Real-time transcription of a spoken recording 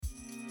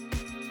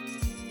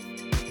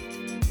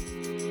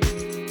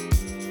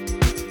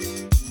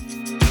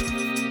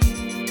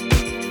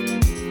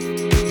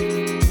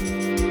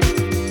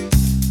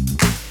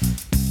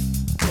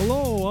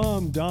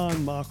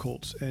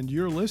Mockholtz, and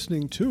you're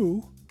listening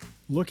to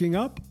Looking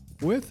Up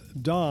with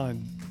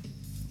Don.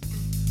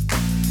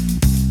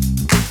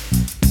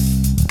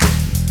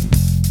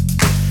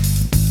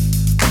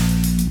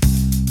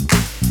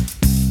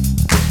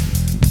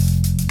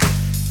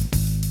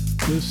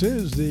 This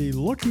is the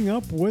Looking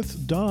Up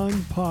with Don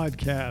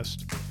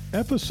podcast,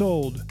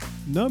 episode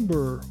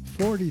number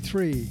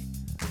 43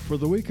 for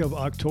the week of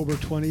October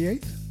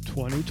 28th,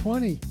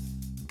 2020.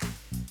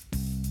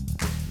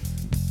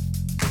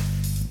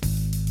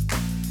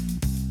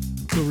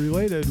 The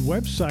related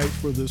website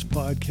for this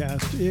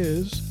podcast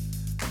is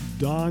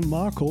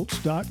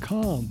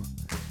donmachholtz.com.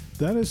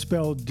 That is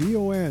spelled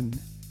DONMACHHOLZ,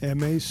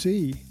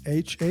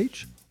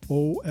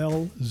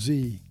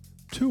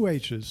 2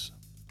 H's.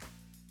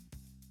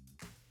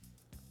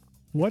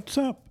 What's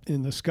up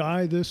in the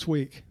sky this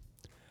week?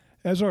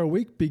 As our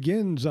week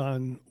begins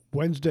on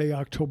Wednesday,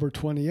 October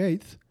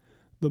 28th,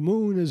 the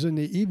moon is in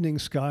the evening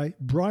sky,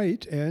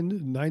 bright and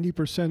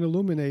 90%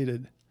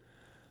 illuminated.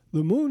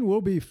 The moon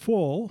will be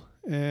full,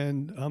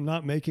 and I'm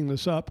not making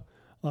this up,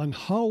 on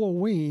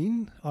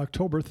Halloween,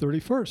 October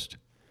 31st.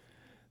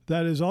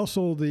 That is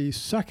also the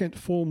second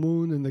full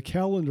moon in the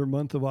calendar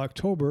month of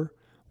October,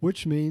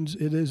 which means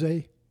it is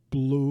a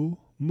blue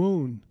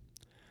moon.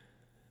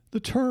 The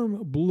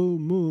term blue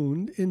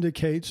moon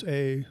indicates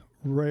a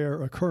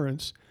rare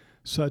occurrence,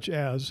 such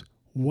as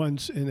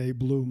once in a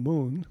blue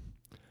moon.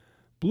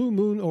 Blue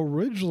moon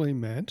originally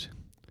meant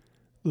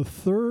the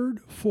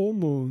third full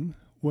moon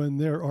when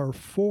there are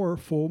 4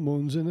 full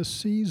moons in a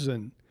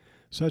season,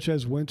 such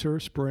as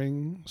winter,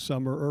 spring,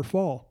 summer, or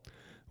fall.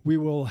 We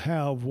will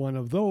have one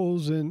of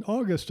those in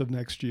August of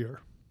next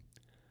year.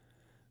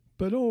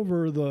 But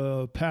over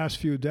the past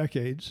few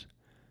decades,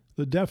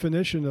 the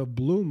definition of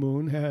blue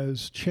moon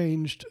has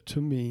changed to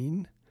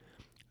mean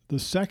the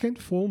second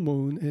full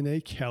moon in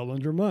a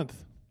calendar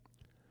month.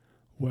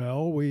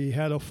 Well, we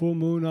had a full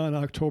moon on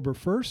October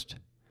 1st,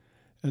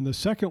 and the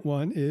second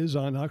one is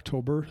on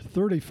October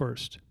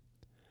 31st.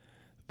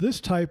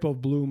 This type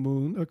of blue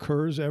moon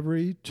occurs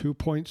every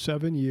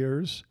 2.7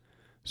 years,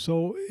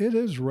 so it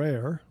is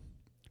rare.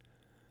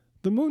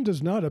 The moon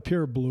does not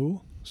appear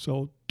blue,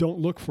 so don't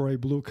look for a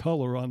blue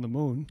color on the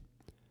moon.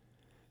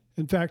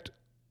 In fact,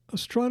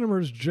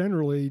 astronomers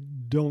generally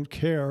don't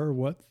care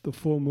what the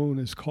full moon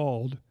is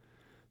called.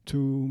 To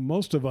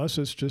most of us,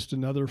 it's just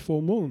another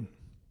full moon.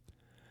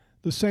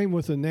 The same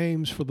with the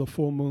names for the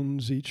full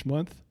moons each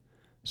month,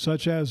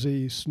 such as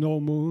the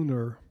snow moon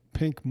or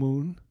pink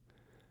moon,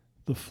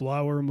 the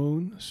flower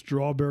moon,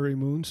 strawberry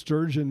moon,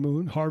 sturgeon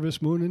moon,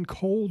 harvest moon, and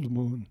cold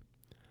moon.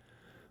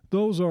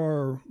 Those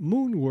are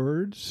moon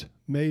words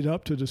made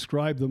up to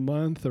describe the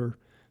month or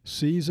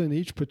season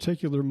each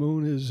particular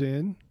moon is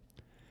in,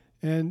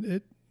 and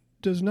it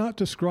does not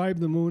describe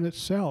the moon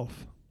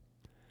itself.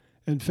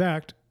 In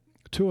fact,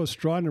 to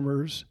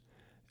astronomers,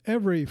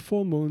 every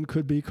full moon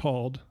could be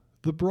called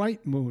the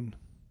bright moon.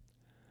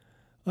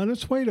 On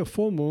its way to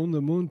full moon,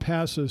 the moon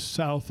passes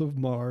south of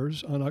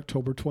Mars on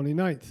October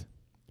 29th.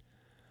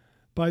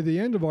 By the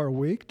end of our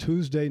week,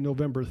 Tuesday,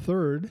 November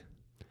 3rd,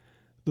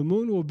 the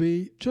moon will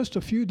be just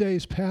a few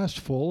days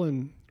past full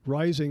and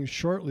rising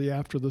shortly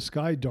after the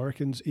sky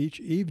darkens each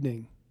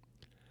evening.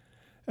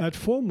 At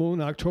full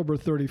moon, October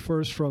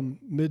 31st, from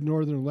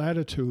mid-northern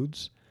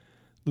latitudes,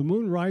 the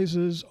moon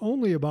rises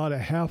only about a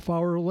half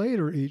hour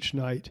later each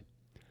night.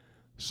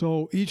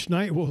 So each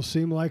night will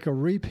seem like a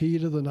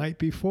repeat of the night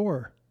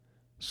before.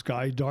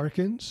 Sky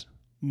darkens,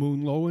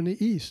 moon low in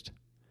the east.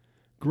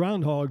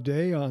 Groundhog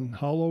Day on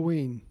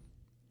Halloween.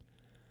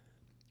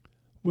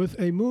 With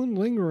a moon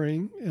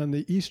lingering in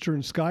the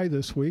eastern sky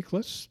this week,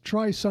 let's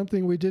try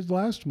something we did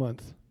last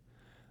month.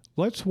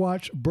 Let's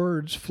watch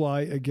birds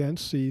fly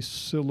against the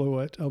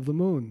silhouette of the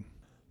moon.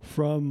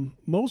 From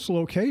most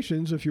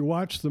locations, if you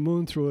watch the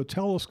moon through a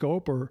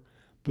telescope or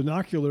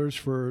binoculars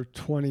for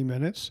 20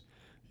 minutes,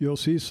 you'll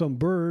see some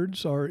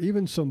birds or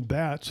even some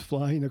bats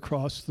flying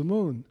across the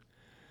moon.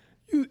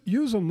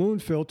 Use a moon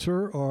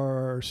filter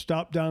or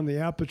stop down the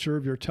aperture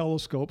of your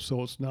telescope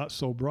so it's not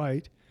so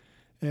bright,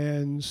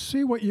 and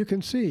see what you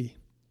can see.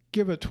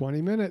 Give it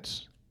 20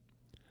 minutes.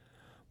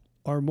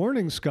 Our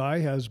morning sky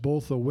has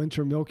both the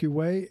winter Milky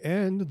Way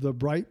and the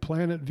bright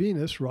planet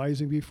Venus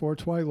rising before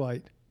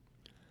twilight.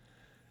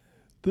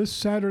 This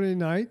Saturday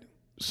night,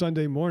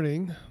 Sunday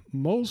morning,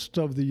 most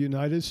of the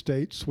United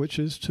States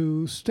switches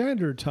to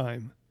Standard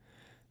Time.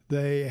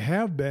 They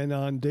have been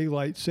on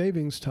daylight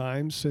savings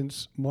time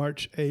since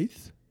March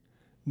 8th,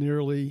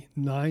 nearly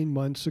 9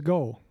 months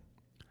ago.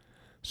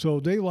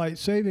 So daylight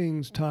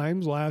savings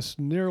times last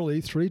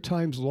nearly 3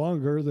 times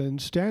longer than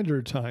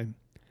Standard Time.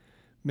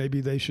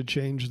 Maybe they should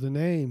change the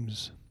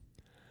names.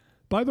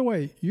 By the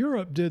way,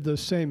 Europe did the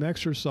same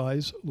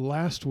exercise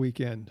last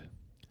weekend.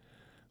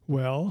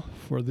 Well,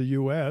 for the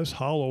U.S.,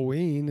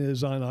 Halloween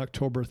is on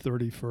October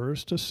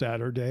 31st, a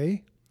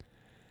Saturday.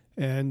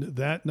 And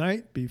that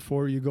night,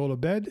 before you go to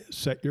bed,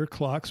 set your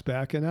clocks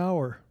back an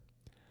hour.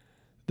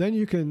 Then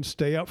you can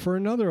stay up for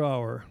another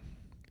hour.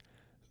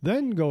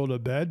 Then go to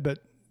bed, but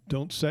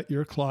don't set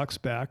your clocks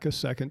back a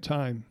second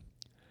time.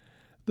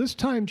 This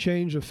time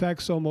change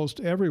affects almost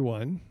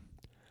everyone,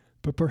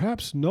 but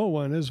perhaps no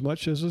one as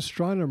much as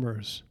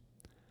astronomers.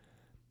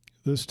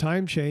 This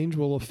time change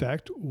will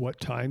affect what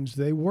times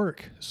they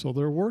work, so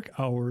their work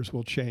hours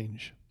will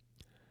change.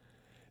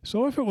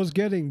 So if it was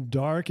getting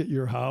dark at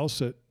your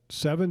house at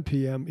 7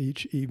 p.m.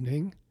 each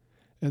evening,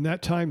 and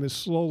that time is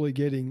slowly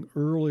getting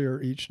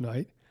earlier each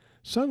night,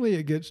 suddenly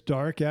it gets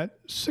dark at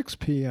 6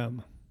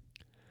 p.m.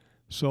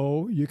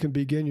 So you can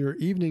begin your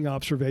evening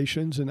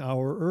observations an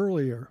hour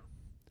earlier.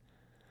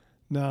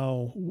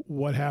 Now,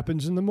 what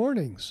happens in the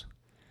mornings?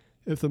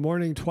 If the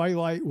morning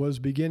twilight was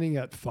beginning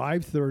at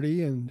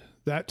 5:30 and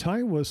that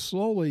time was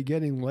slowly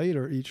getting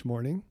later each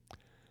morning,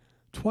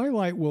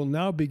 twilight will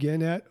now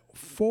begin at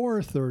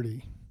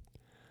 4:30.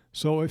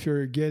 So if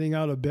you're getting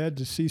out of bed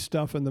to see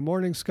stuff in the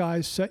morning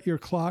sky, set your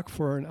clock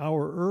for an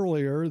hour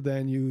earlier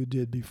than you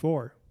did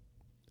before.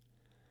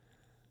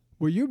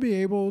 Will you be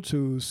able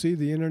to see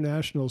the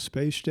International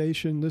Space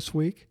Station this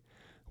week,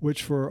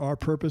 which for our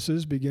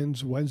purposes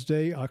begins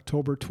Wednesday,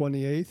 October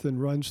 28th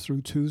and runs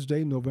through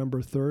Tuesday,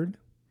 November 3rd?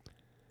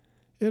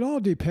 It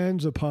all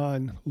depends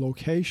upon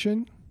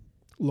location,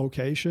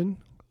 location,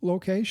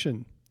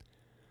 location.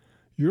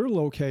 Your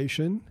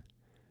location,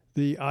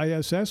 the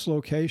ISS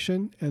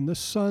location, and the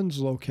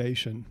sun's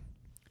location.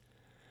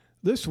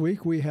 This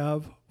week we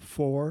have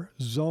 4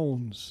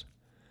 zones.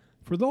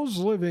 For those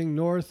living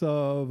north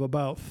of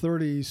about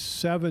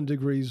 37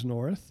 degrees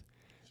north,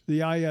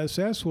 the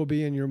ISS will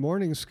be in your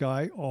morning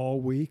sky all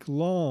week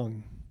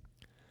long.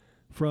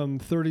 From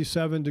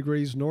 37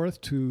 degrees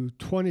north to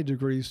 20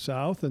 degrees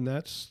south, and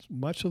that's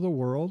much of the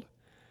world,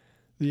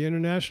 the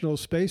International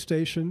Space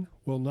Station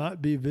will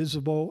not be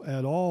visible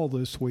at all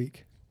this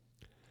week.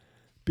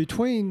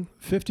 Between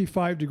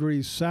 55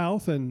 degrees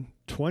south and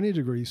 20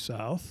 degrees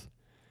south,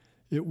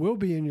 it will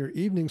be in your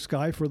evening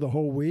sky for the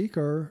whole week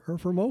or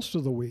for most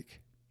of the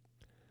week.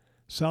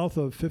 South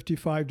of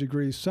 55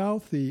 degrees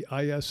south, the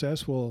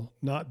ISS will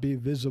not be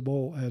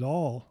visible at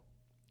all.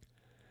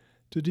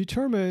 To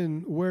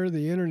determine where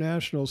the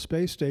International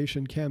Space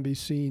Station can be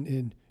seen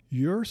in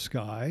your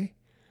sky,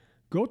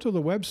 go to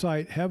the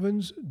website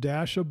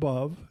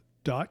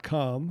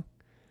heavens-above.com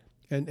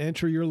and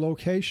enter your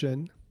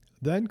location,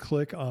 then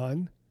click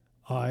on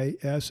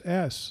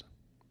ISS.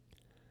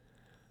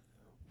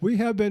 We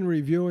have been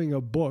reviewing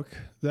a book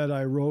that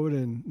I wrote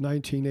in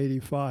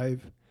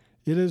 1985.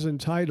 It is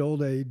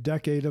entitled A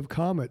Decade of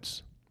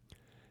Comets.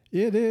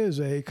 It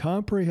is a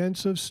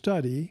comprehensive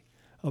study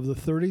of the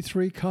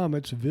 33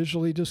 comets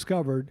visually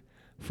discovered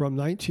from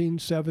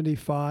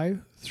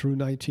 1975 through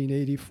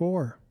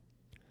 1984.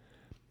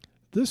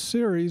 This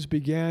series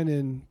began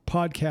in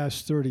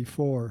podcast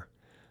 34.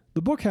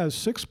 The book has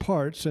 6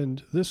 parts,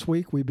 and this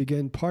week we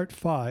begin part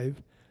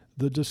 5,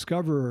 The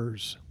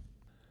Discoverers.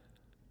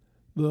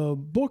 The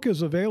book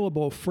is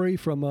available free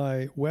from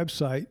my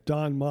website,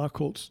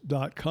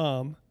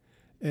 donmachholtz.com,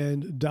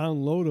 and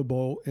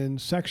downloadable in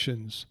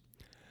sections.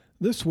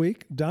 This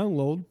week,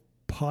 download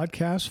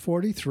Podcast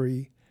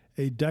 43,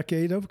 A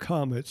Decade of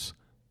Comets,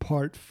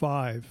 Part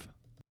 5.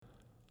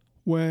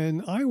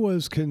 When I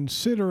was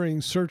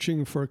considering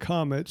searching for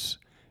comets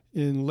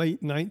in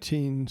late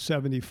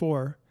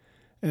 1974,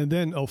 and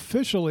then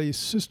officially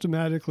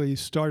systematically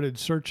started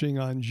searching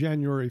on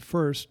January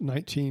 1st,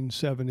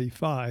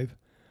 1975,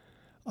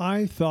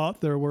 I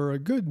thought there were a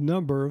good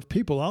number of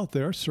people out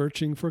there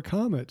searching for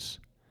comets.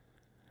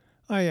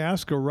 I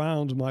asked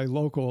around my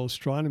local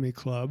astronomy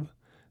club,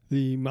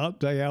 the Mount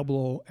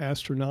Diablo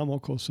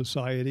Astronomical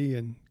Society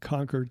in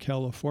Concord,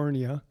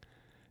 California,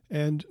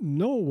 and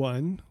no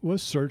one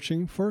was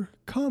searching for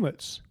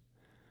comets.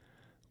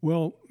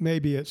 Well,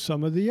 maybe at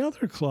some of the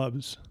other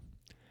clubs.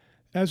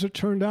 As it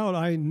turned out,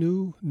 I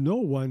knew no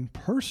one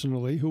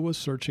personally who was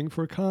searching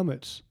for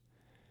comets.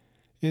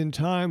 In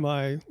time,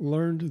 I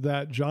learned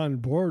that John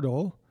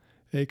Bortle,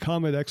 a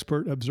comet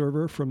expert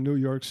observer from New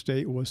York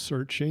State, was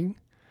searching,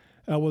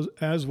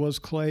 as was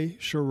Clay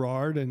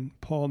Sherrard and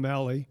Paul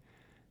Malley,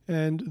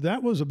 and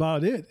that was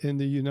about it in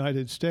the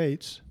United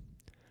States.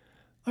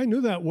 I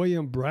knew that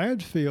William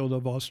Bradfield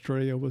of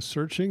Australia was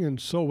searching, and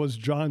so was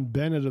John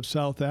Bennett of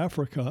South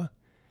Africa.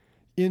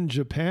 In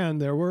Japan,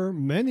 there were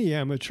many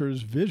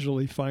amateurs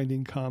visually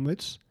finding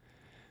comets.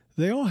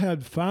 They all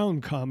had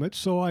found comets,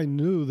 so I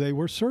knew they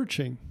were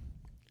searching.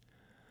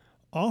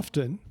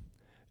 Often,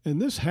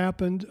 and this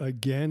happened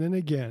again and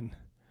again,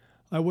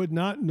 I would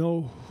not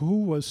know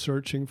who was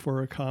searching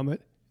for a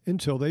comet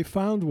until they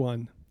found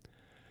one.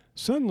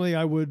 Suddenly,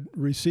 I would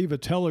receive a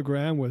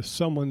telegram with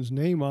someone's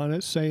name on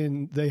it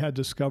saying they had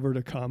discovered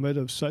a comet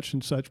of such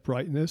and such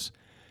brightness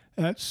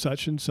at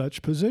such and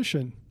such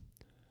position.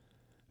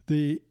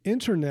 The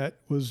internet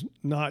was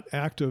not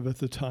active at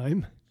the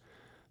time,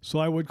 so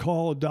I would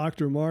call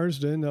Dr.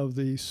 Marsden of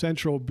the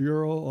Central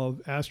Bureau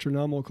of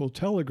Astronomical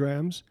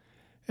Telegrams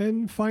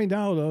and find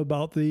out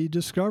about the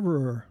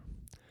discoverer.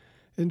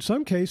 In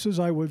some cases,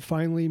 I would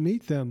finally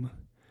meet them,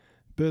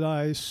 but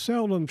I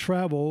seldom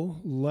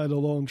travel, let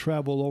alone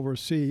travel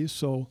overseas,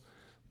 so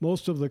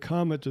most of the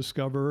comet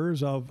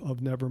discoverers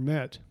I've never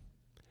met.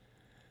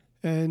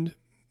 And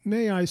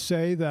may I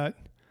say that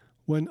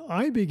When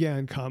I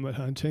began comet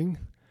hunting,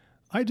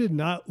 I did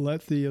not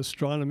let the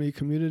astronomy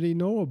community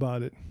know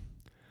about it.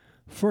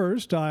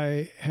 First,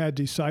 I had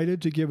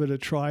decided to give it a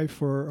try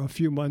for a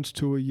few months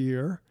to a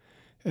year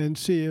and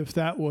see if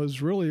that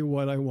was really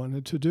what I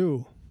wanted to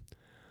do.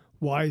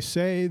 Why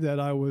say that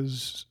I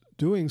was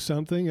doing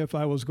something if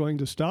I was going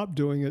to stop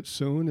doing it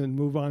soon and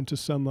move on to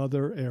some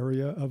other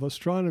area of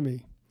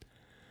astronomy?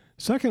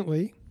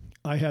 Secondly,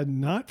 I had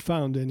not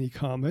found any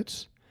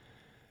comets,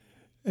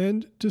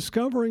 and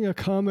discovering a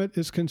comet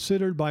is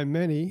considered by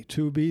many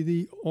to be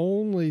the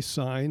only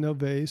sign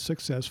of a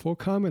successful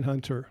comet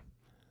hunter.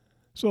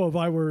 So if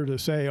I were to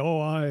say, oh,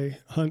 I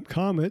hunt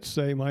comets,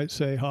 they might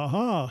say, ha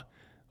ha,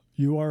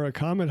 you are a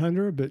comet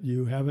hunter, but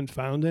you haven't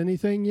found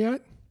anything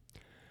yet?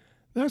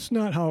 That's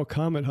not how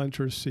comet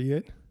hunters see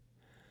it.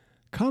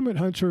 Comet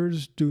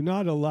hunters do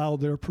not allow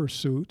their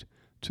pursuit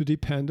to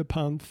depend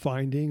upon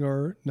finding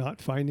or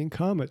not finding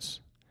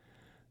comets.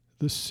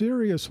 The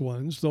serious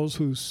ones, those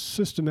who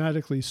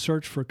systematically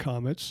search for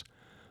comets,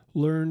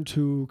 learn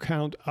to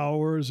count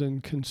hours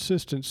and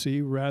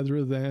consistency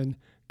rather than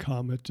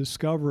comet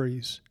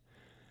discoveries.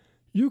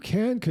 You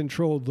can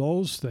control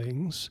those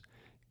things,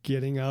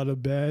 getting out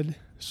of bed,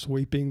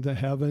 sweeping the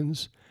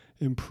heavens,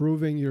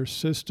 improving your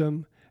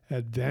system,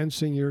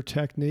 advancing your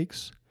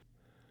techniques.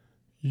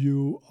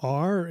 You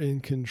are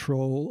in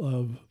control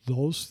of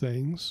those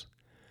things,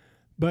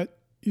 but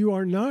you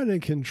are not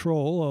in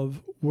control of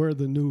where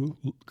the new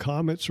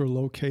comets are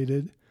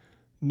located,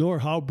 nor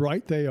how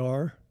bright they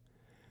are,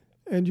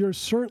 and you're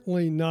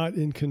certainly not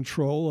in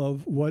control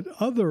of what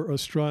other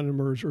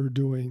astronomers are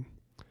doing.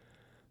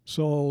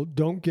 So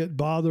don't get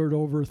bothered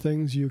over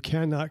things you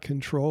cannot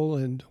control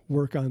and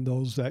work on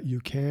those that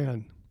you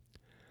can.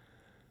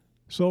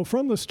 So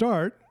from the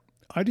start,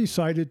 I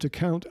decided to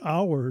count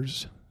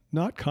hours,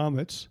 not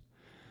comets.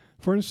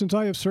 For instance,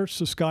 I have searched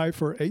the sky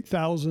for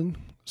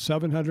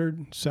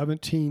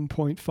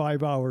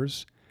 8,717.5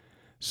 hours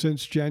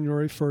since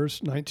January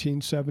 1st,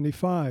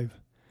 1975.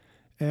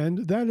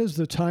 And that is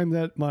the time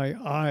that my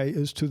eye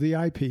is to the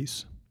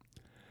eyepiece.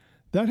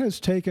 That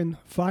has taken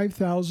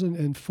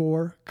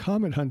 5,004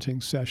 comet hunting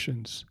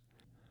sessions.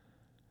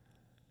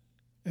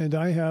 And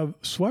I have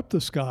swept the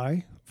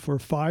sky for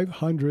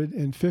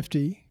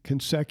 550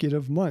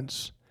 consecutive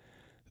months.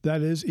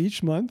 That is,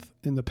 each month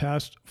in the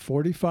past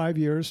 45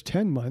 years,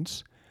 10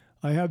 months,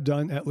 I have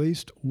done at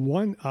least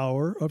 1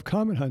 hour of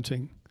comet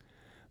hunting.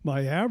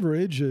 My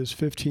average is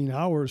 15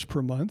 hours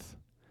per month.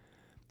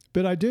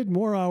 But I did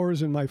more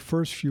hours in my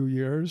first few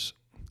years,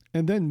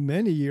 and then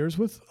many years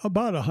with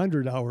about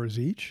 100 hours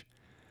each.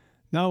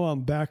 Now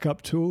I'm back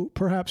up to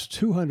perhaps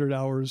 200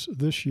 hours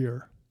this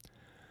year.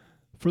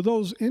 For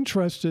those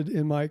interested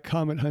in my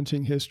comet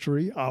hunting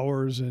history,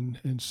 hours,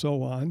 and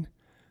so on,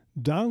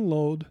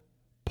 download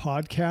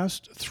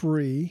Podcast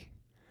 3,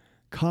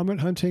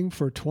 Comet Hunting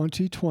for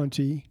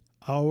 2020,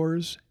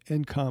 Hours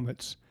and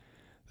Comets.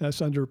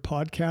 That's under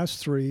Podcast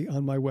 3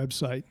 on my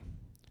website.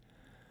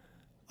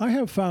 I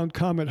have found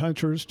comet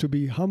hunters to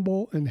be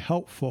humble and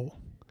helpful.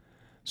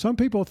 Some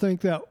people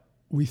think that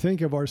we think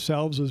of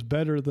ourselves as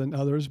better than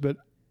others, but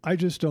I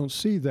just don't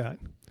see that.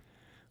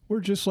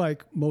 We're just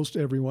like most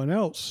everyone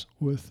else,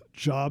 with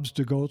jobs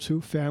to go to,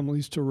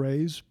 families to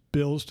raise,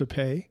 bills to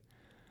pay.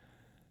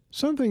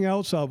 Something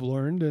else I've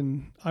learned,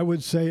 and I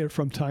would say it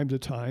from time to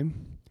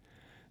time,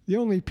 the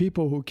only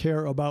people who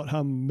care about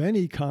how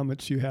many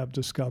comets you have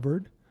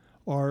discovered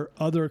are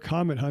other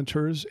comet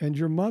hunters and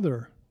your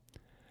mother.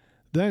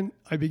 Then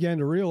I began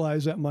to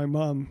realize that my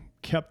mom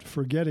kept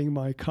forgetting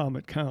my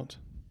comet count.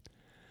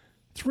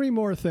 3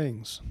 more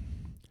things.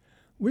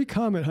 We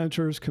comet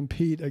hunters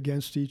compete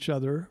against each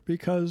other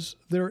because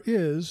there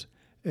is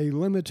a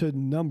limited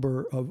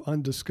number of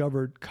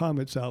undiscovered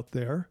comets out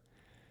there,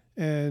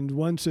 and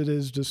once it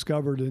is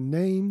discovered and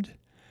named,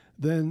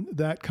 then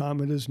that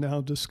comet is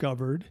now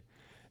discovered,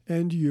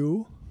 and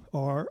you,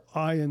 or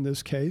I in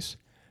this case,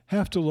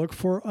 have to look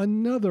for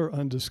another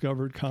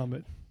undiscovered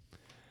comet.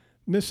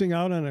 Missing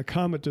out on a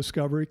comet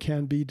discovery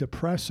can be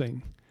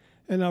depressing,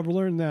 and I've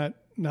learned that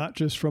not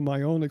just from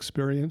my own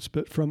experience,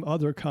 but from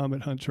other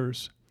comet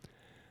hunters.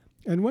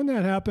 And when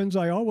that happens,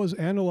 I always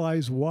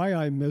analyze why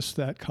I missed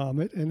that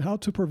comet and how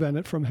to prevent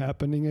it from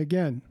happening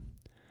again.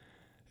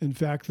 In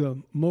fact,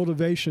 the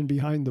motivation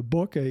behind the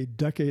book, A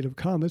Decade of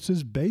Comets,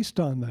 is based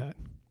on that.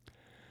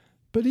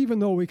 But even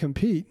though we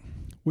compete,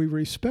 we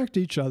respect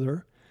each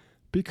other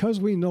because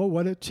we know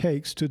what it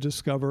takes to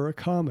discover a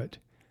comet,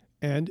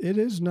 and it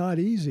is not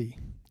easy.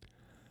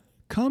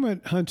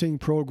 Comet hunting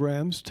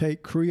programs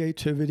take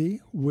creativity,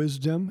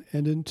 wisdom,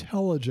 and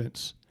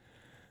intelligence.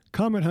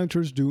 Comet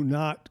hunters do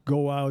not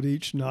go out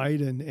each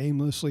night and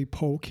aimlessly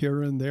poke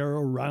here and there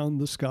around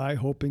the sky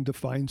hoping to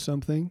find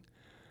something.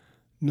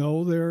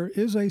 No, there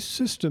is a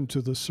system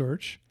to the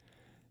search,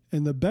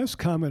 and the best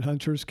comet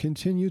hunters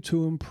continue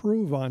to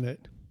improve on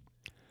it.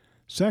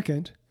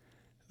 Second,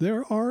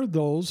 there are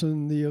those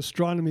in the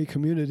astronomy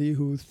community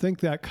who think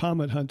that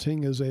comet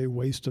hunting is a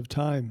waste of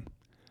time.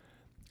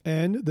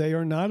 And they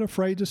are not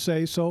afraid to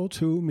say so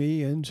to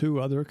me and to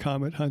other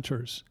comet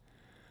hunters.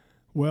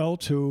 Well,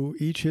 to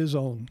each his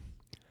own.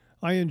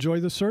 I enjoy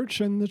the search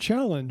and the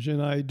challenge,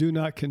 and I do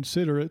not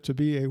consider it to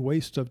be a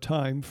waste of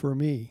time for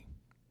me.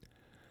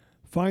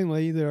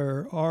 Finally,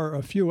 there are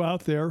a few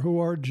out there who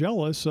are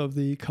jealous of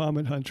the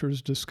comet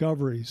hunters'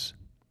 discoveries.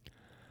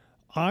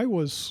 I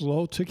was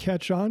slow to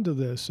catch on to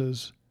this,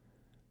 as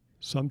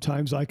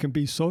sometimes I can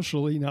be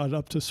socially not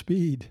up to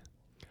speed.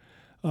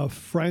 A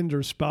friend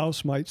or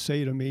spouse might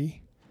say to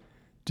me,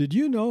 "Did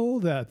you know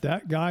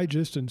that guy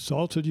just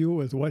insulted you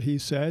with what he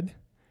said?"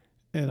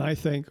 And I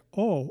think,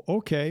 oh,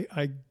 okay,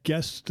 I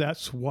guess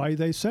that's why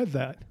they said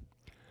that.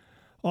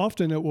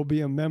 Often it will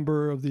be a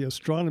member of the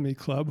astronomy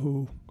club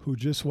who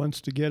just wants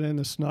to get in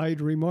a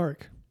snide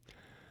remark.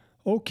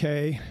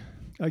 Okay,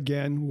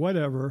 again,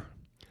 whatever.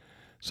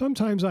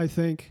 Sometimes I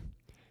think,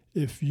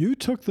 if you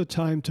took the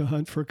time to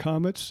hunt for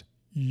comets,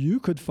 you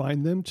could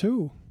find them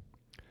too.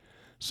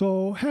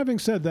 So having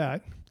said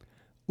that,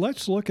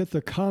 let's look at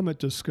the comet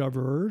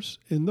discoverers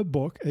in the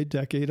book A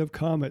Decade of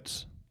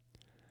Comets.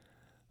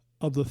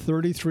 Of the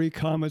 33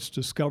 comets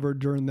discovered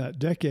during that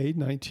decade,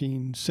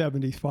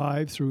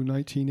 1975 through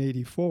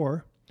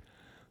 1984,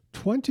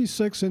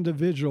 26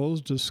 individuals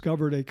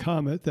discovered a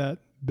comet that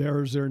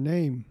bears their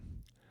name.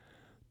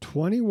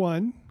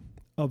 21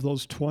 of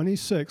those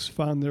 26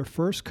 found their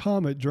first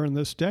comet during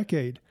this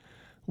decade,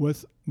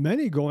 with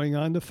many going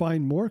on to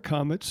find more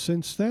comets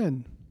since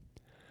then.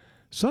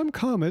 Some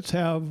comets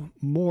have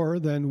more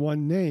than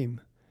one name,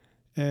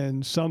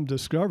 and some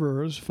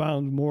discoverers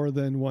found more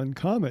than one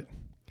comet.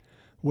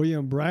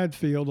 William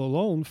Bradfield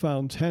alone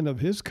found 10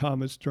 of his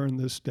comets during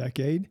this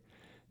decade.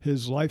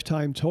 His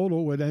lifetime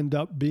total would end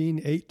up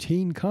being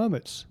 18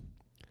 comets.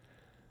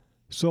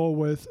 So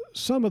with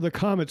some of the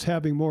comets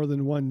having more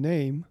than one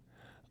name,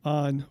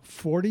 on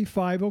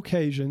 45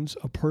 occasions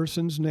a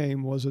person's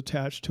name was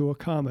attached to a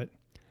comet.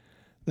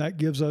 That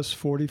gives us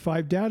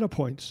 45 data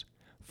points.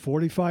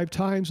 45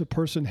 times a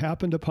person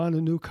happened upon a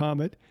new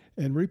comet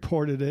and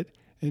reported it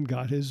and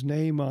got his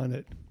name on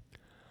it.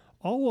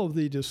 All of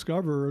the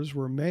discoverers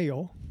were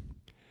male.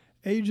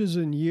 Ages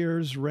and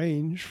years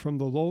range from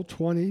the low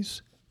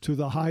 20s to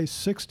the high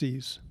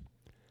 60s.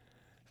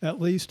 At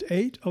least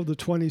 8 of the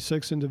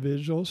 26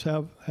 individuals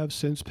have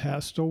since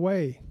passed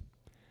away.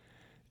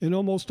 In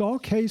almost all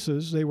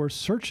cases, they were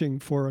searching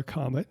for a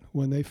comet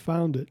when they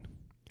found it.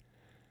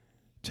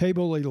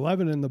 Table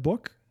 11 in the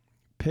book,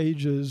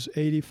 pages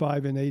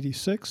 85 and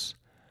 86,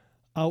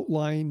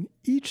 outline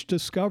each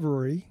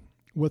discovery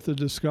with the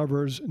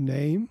discoverer's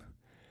name,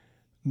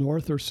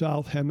 North or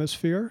South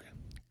Hemisphere,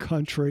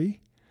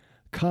 country,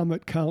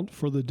 comet count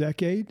for the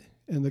decade,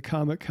 and the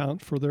comet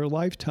count for their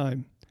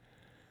lifetime.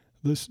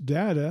 This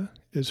data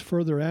is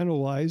further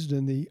analyzed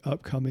in the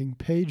upcoming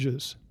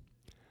pages.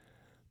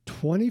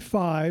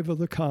 25 of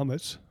the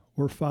comets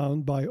were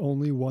found by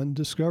only one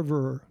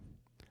discoverer.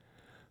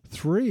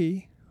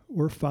 3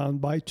 were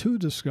found by 2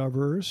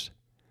 discoverers,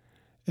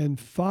 and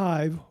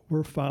 5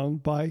 were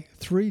found by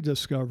 3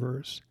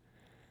 discoverers.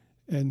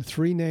 And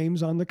 3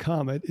 names on the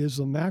comet is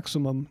the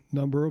maximum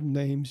number of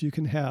names you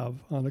can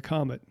have on a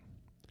comet.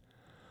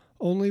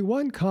 Only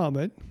one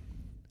comet,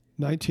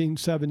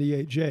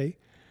 1978J,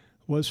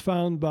 was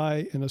found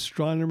by an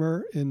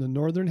astronomer in the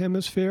northern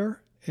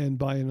hemisphere and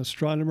by an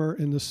astronomer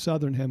in the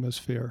southern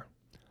hemisphere.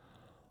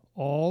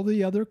 All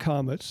the other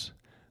comets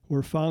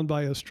were found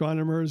by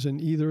astronomers in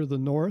either the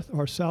north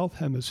or south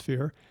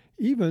hemisphere,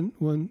 even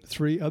when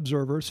 3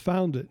 observers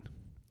found it.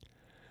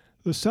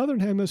 The southern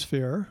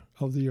hemisphere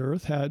of the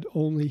Earth had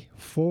only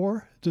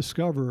 4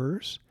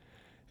 discoverers,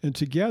 and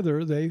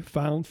together they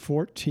found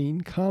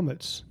 14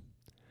 comets.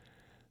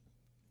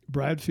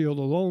 Bradfield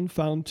alone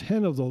found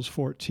 10 of those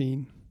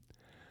 14.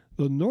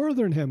 The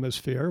northern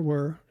hemisphere,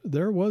 where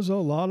there was a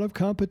lot of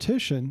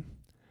competition,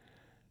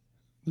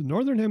 the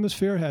northern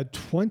hemisphere had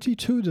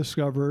 22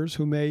 discoverers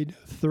who made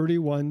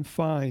 31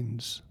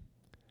 finds.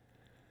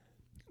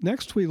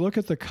 Next, we look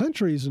at the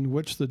countries in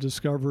which the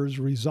discoverers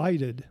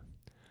resided.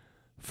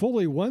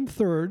 Fully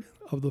 1/3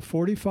 of the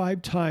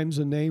 45 times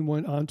a name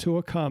went onto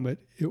a comet,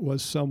 it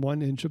was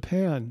someone in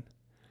Japan.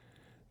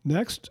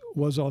 Next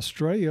was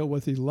Australia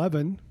with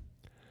 11,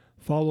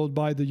 followed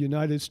by the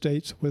United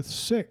States with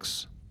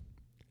 6.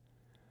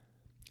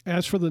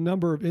 As for the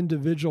number of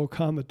individual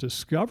comet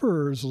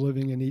discoverers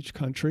living in each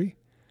country,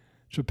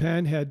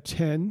 Japan had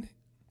 10,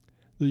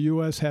 the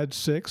U.S. had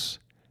 6,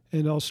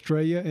 and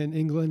Australia and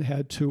England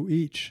had 2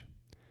 each.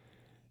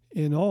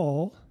 In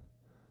all,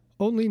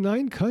 only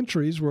 9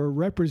 countries were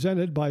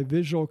represented by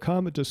visual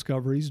comet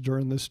discoveries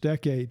during this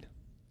decade.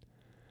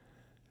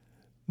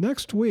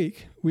 Next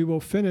week, we will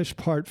finish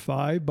Part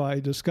 5 by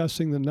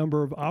discussing the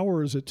number of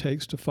hours it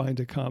takes to find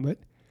a comet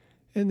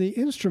and the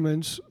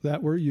instruments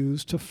that were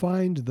used to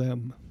find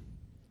them.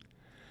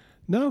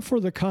 Now for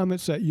the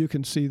comets that you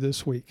can see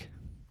this week.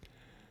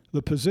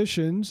 The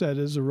positions, that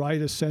is, the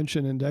right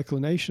ascension and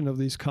declination of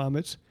these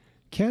comets,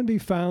 can be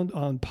found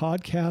on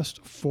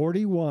podcast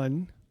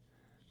 41,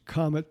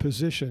 Comet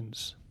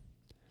Positions.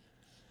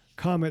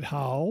 Comet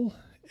Howell,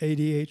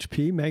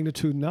 ADHP,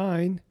 magnitude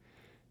 9,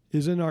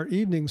 is in our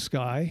evening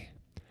sky,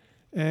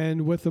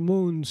 And with the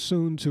moon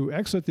soon to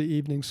exit the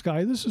evening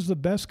sky, this is the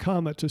best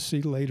comet to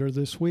see later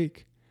this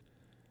week.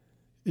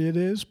 It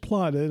is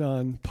plotted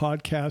on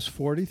Podcast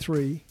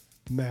 43,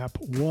 Map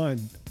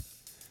 1.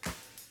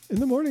 In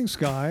the morning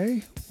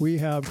sky, we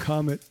have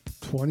Comet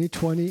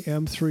 2020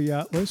 M3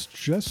 Atlas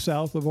just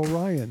south of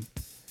Orion.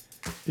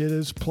 It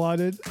is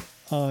plotted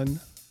on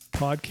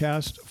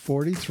Podcast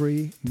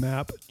 43,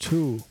 Map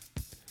 2.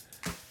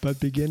 But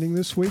beginning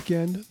this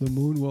weekend, the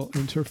moon will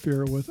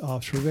interfere with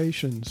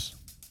observations.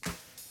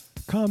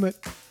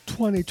 Comet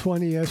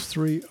 2020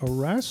 S3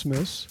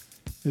 Erasmus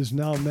is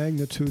now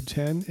magnitude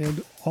 10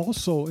 and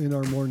also in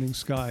our morning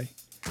sky.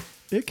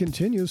 It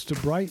continues to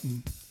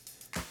brighten.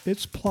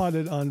 It's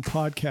plotted on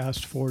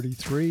Podcast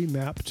 43,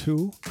 Map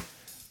 2,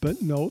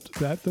 but note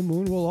that the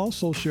moon will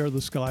also share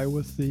the sky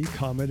with the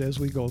comet as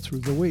we go through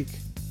the week.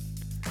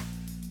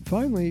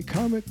 Finally,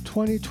 Comet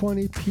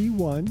 2020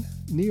 P1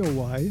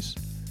 Neowise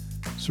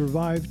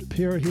survived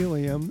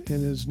perihelion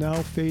and is now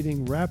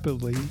fading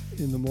rapidly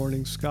in the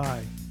morning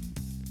sky.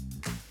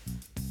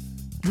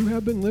 You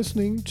have been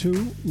listening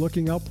to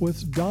Looking Up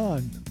with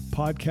Don,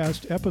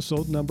 podcast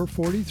episode number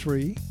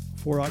 43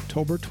 for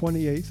October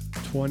 28th,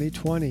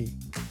 2020.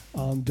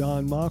 I'm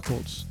Don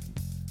Machholz.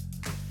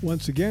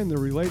 Once again, the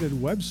related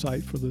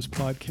website for this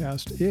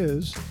podcast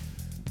is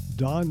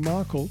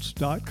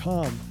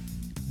donmachholz.com.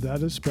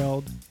 That is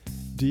spelled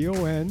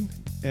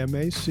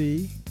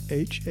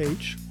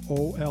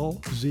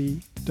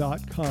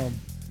DonMachholz.com.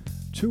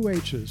 2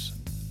 H's.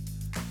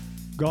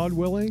 God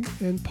willing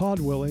and pod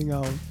willing,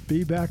 I'll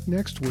be back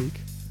next week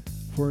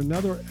for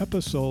another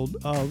episode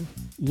of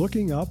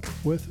Looking Up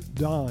with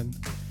Don.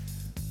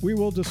 We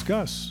will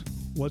discuss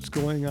what's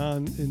going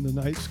on in the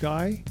night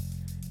sky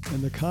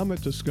and the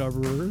comet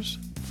discoverers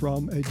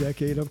from a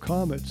decade of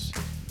comets.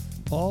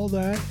 All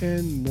that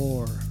and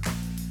more.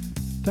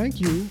 Thank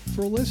you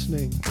for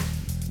listening.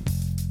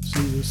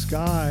 See the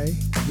sky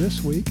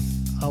this week.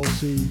 I'll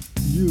see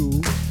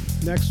you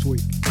next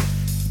week.